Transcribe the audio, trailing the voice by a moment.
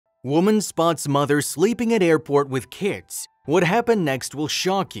Woman spots mother sleeping at airport with kids. What happened next will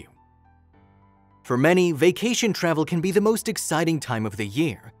shock you. For many, vacation travel can be the most exciting time of the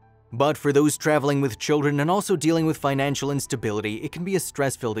year. But for those traveling with children and also dealing with financial instability, it can be a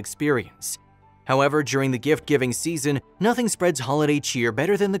stress-filled experience. However, during the gift-giving season, nothing spreads holiday cheer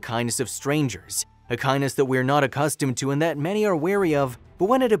better than the kindness of strangers, a kindness that we're not accustomed to and that many are wary of, but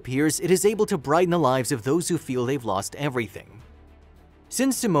when it appears, it is able to brighten the lives of those who feel they've lost everything.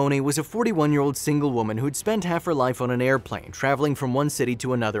 Sin Simone was a 41-year-old single woman who'd spent half her life on an airplane, traveling from one city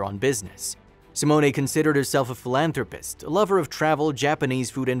to another on business. Simone considered herself a philanthropist, a lover of travel, Japanese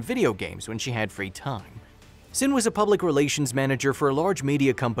food, and video games when she had free time. Sin was a public relations manager for a large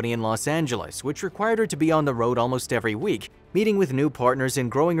media company in Los Angeles, which required her to be on the road almost every week, meeting with new partners and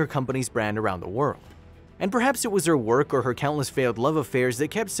growing her company's brand around the world. And perhaps it was her work or her countless failed love affairs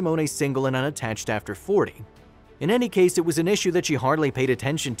that kept Simone single and unattached after 40. In any case, it was an issue that she hardly paid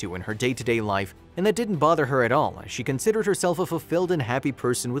attention to in her day-to-day life, and that didn't bother her at all, as she considered herself a fulfilled and happy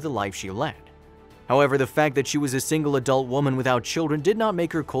person with the life she led. However, the fact that she was a single adult woman without children did not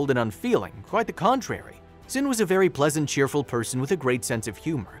make her cold and unfeeling, quite the contrary. Sin was a very pleasant, cheerful person with a great sense of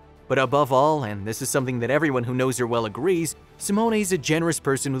humor. But above all, and this is something that everyone who knows her well agrees, Simone is a generous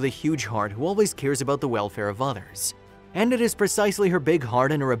person with a huge heart who always cares about the welfare of others. And it is precisely her big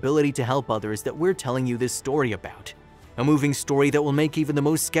heart and her ability to help others that we're telling you this story about. A moving story that will make even the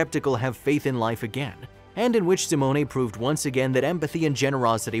most skeptical have faith in life again, and in which Simone proved once again that empathy and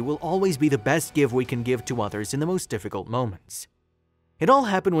generosity will always be the best gift we can give to others in the most difficult moments. It all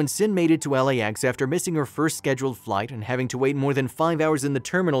happened when Sin made it to LAX after missing her first scheduled flight and having to wait more than 5 hours in the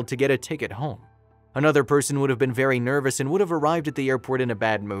terminal to get a ticket home. Another person would have been very nervous and would have arrived at the airport in a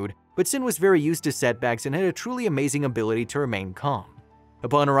bad mood, but Sin was very used to setbacks and had a truly amazing ability to remain calm.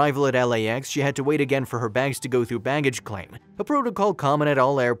 Upon arrival at LAX, she had to wait again for her bags to go through baggage claim, a protocol common at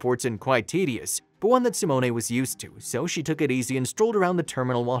all airports and quite tedious, but one that Simone was used to, so she took it easy and strolled around the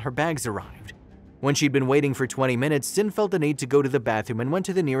terminal while her bags arrived. When she'd been waiting for 20 minutes, Sin felt the need to go to the bathroom and went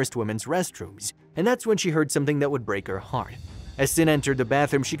to the nearest women's restrooms, and that's when she heard something that would break her heart. As Sin entered the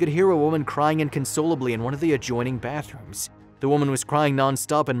bathroom, she could hear a woman crying inconsolably in one of the adjoining bathrooms. The woman was crying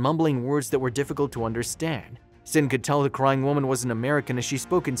non-stop and mumbling words that were difficult to understand. Sin could tell the crying woman wasn't American as she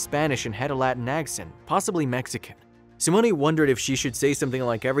spoke in Spanish and had a Latin accent, possibly Mexican. Simone wondered if she should say something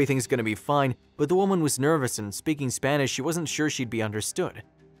like everything's gonna be fine, but the woman was nervous and speaking Spanish, she wasn't sure she'd be understood.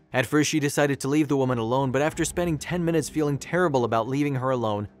 At first, she decided to leave the woman alone, but after spending 10 minutes feeling terrible about leaving her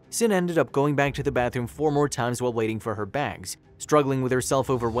alone, Sin ended up going back to the bathroom 4 more times while waiting for her bags, struggling with herself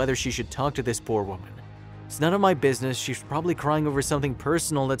over whether she should talk to this poor woman. It's none of my business, she's probably crying over something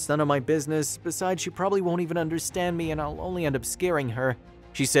personal that's none of my business, besides she probably won't even understand me and I'll only end up scaring her,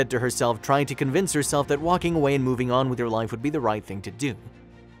 she said to herself, trying to convince herself that walking away and moving on with her life would be the right thing to do.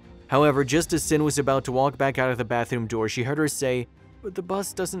 However, just as Sin was about to walk back out of the bathroom door, she heard her say, "But the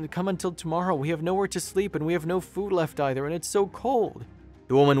bus doesn't come until tomorrow, we have nowhere to sleep and we have no food left either and it's so cold."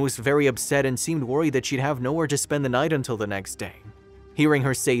 The woman was very upset and seemed worried that she'd have nowhere to spend the night until the next day. Hearing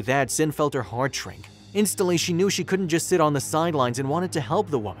her say that, Sin felt her heart shrink. Instantly, she knew she couldn't just sit on the sidelines and wanted to help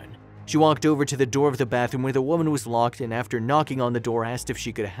the woman. She walked over to the door of the bathroom where the woman was locked and after knocking on the door asked if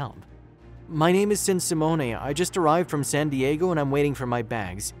she could help. "My name is Sin Simone. I just arrived from San Diego and I'm waiting for my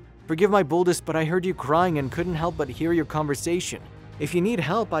bags. Forgive my boldness, but I heard you crying and couldn't help but hear your conversation. If you need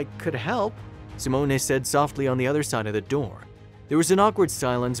help, I could help," Simone said softly on the other side of the door. There was an awkward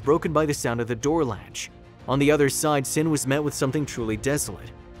silence broken by the sound of the door latch. On the other side, Sin was met with something truly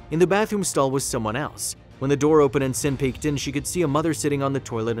desolate. In the bathroom stall was someone else. When the door opened and Sin peeked in, she could see a mother sitting on the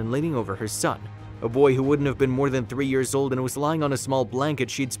toilet and leaning over her son, a boy who wouldn't have been more than 3 years old and was lying on a small blanket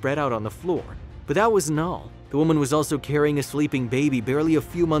she'd spread out on the floor. But that wasn't all. The woman was also carrying a sleeping baby barely a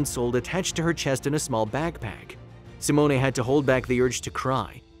few months old attached to her chest in a small backpack. Simone had to hold back the urge to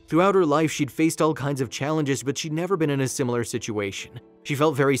cry. Throughout her life, she'd faced all kinds of challenges, but she'd never been in a similar situation. She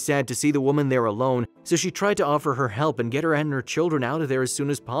felt very sad to see the woman there alone, so she tried to offer her help and get her and her children out of there as soon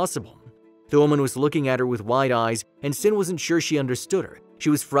as possible. The woman was looking at her with wide eyes, and Sin wasn't sure she understood her. She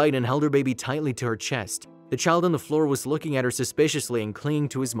was frightened and held her baby tightly to her chest. The child on the floor was looking at her suspiciously and clinging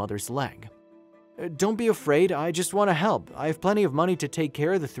to his mother's leg. "Don't be afraid, I just want to help. I have plenty of money to take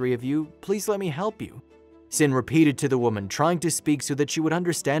care of the 3 of you. Please let me help you," Sin repeated to the woman, trying to speak so that she would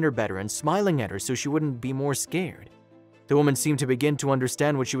understand her better and smiling at her so she wouldn't be more scared. The woman seemed to begin to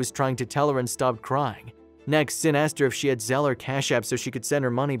understand what she was trying to tell her and stopped crying. Next, Sin asked her if she had Zelle or Cash App so she could send her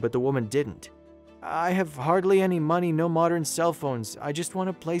money, but the woman didn't. "I have hardly any money, no modern cell phones. I just want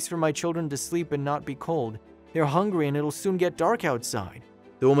a place for my children to sleep and not be cold. They're hungry and it'll soon get dark outside,"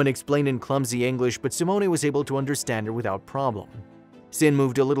 the woman explained in clumsy English, but Simone was able to understand her without problem. Sin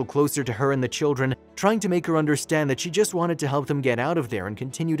moved a little closer to her and the children, trying to make her understand that she just wanted to help them get out of there, and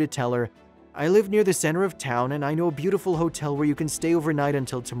continued to tell her, "I live near the center of town and I know a beautiful hotel where you can stay overnight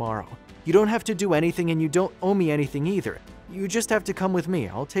until tomorrow. You don't have to do anything and you don't owe me anything either. You just have to come with me.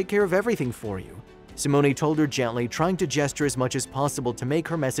 I'll take care of everything for you." Simone told her gently, trying to gesture as much as possible to make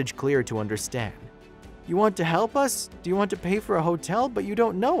her message clear to understand. "You want to help us? Do you want to pay for a hotel, but you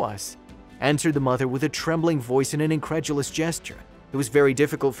don't know us?" answered the mother with a trembling voice and an incredulous gesture. It was very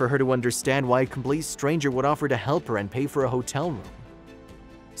difficult for her to understand why a complete stranger would offer to help her and pay for a hotel room.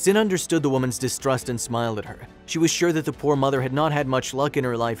 Sin understood the woman's distrust and smiled at her. She was sure that the poor mother had not had much luck in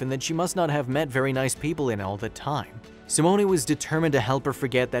her life and that she must not have met very nice people in all the time. Simone was determined to help her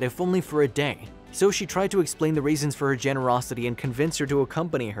forget that, if only for a day. So she tried to explain the reasons for her generosity and convince her to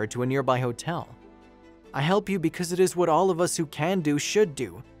accompany her to a nearby hotel. "I help you because it is what all of us who can do should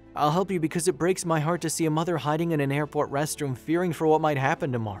do. I'll help you because it breaks my heart to see a mother hiding in an airport restroom fearing for what might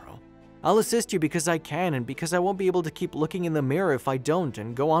happen tomorrow. I'll assist you because I can and because I won't be able to keep looking in the mirror if I don't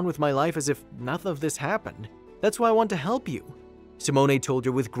and go on with my life as if nothing of this happened. That's why I want to help you," Simone told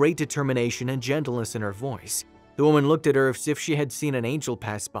her with great determination and gentleness in her voice. The woman looked at her as if she had seen an angel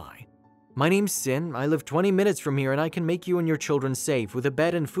pass by. "My name's Sin. I live 20 minutes from here and I can make you and your children safe with a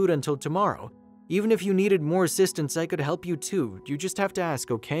bed and food until tomorrow. Even if you needed more assistance, I could help you too. You just have to ask,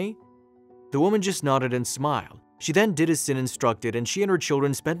 okay?" The woman just nodded and smiled. She then did as Sin instructed, and she and her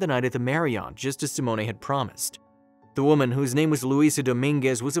children spent the night at the Marriott, just as Simone had promised. The woman, whose name was Luisa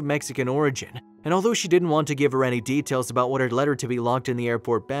Dominguez, was of Mexican origin, and although she didn't want to give her any details about what had led her to be locked in the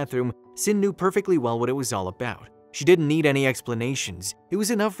airport bathroom, Sin knew perfectly well what it was all about. She didn't need any explanations. It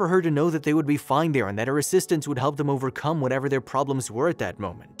was enough for her to know that they would be fine there and that her assistance would help them overcome whatever their problems were at that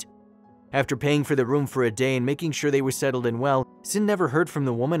moment. After paying for the room for a day and making sure they were settled in well, Sin never heard from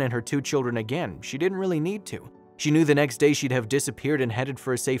the woman and her 2 children again. She didn't really need to. She knew the next day she'd have disappeared and headed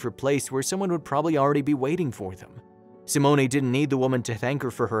for a safer place where someone would probably already be waiting for them. Simone didn't need the woman to thank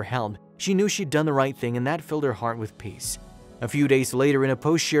her for her help. She knew she'd done the right thing, and that filled her heart with peace. A few days later, in a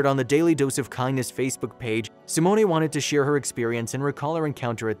post shared on the Daily Dose of Kindness Facebook page, Simone wanted to share her experience and recall her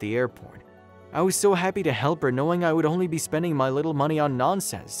encounter at the airport. "I was so happy to help her, knowing I would only be spending my little money on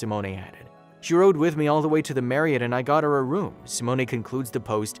nonsense," Simone added. "She rode with me all the way to the Marriott and I got her a room." Simone concludes the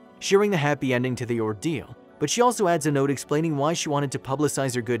post, sharing the happy ending to the ordeal. But she also adds a note explaining why she wanted to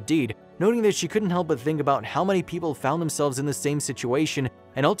publicize her good deed, noting that she couldn't help but think about how many people found themselves in the same situation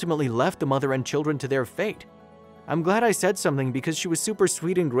and ultimately left the mother and children to their fate. "I'm glad I said something because she was super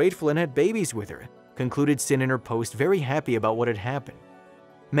sweet and grateful and had babies with her," concluded Sin in her post, very happy about what had happened.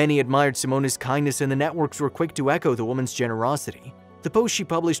 Many admired Simone's kindness and the networks were quick to echo the woman's generosity. The post she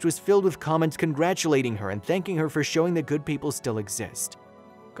published was filled with comments congratulating her and thanking her for showing that good people still exist.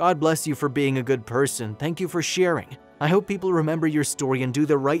 "God bless you for being a good person. Thank you for sharing. I hope people remember your story and do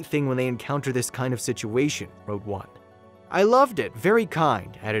the right thing when they encounter this kind of situation," wrote one. "I loved it. Very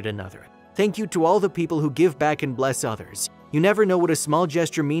kind," added another. "Thank you to all the people who give back and bless others. You never know what a small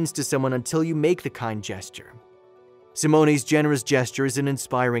gesture means to someone until you make the kind gesture." Simone's generous gesture is an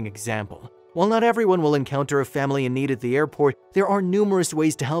inspiring example. While not everyone will encounter a family in need at the airport, there are numerous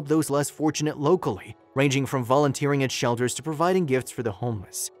ways to help those less fortunate locally, ranging from volunteering at shelters to providing gifts for the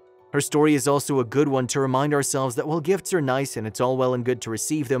homeless. Her story is also a good one to remind ourselves that while gifts are nice and it's all well and good to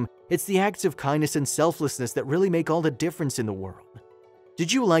receive them, it's the acts of kindness and selflessness that really make all the difference in the world.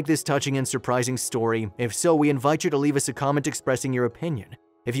 Did you like this touching and surprising story? If so, we invite you to leave us a comment expressing your opinion.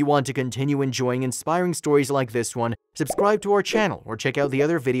 If you want to continue enjoying inspiring stories like this one, subscribe to our channel or check out the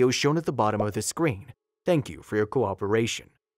other videos shown at the bottom of the screen. Thank you for your cooperation.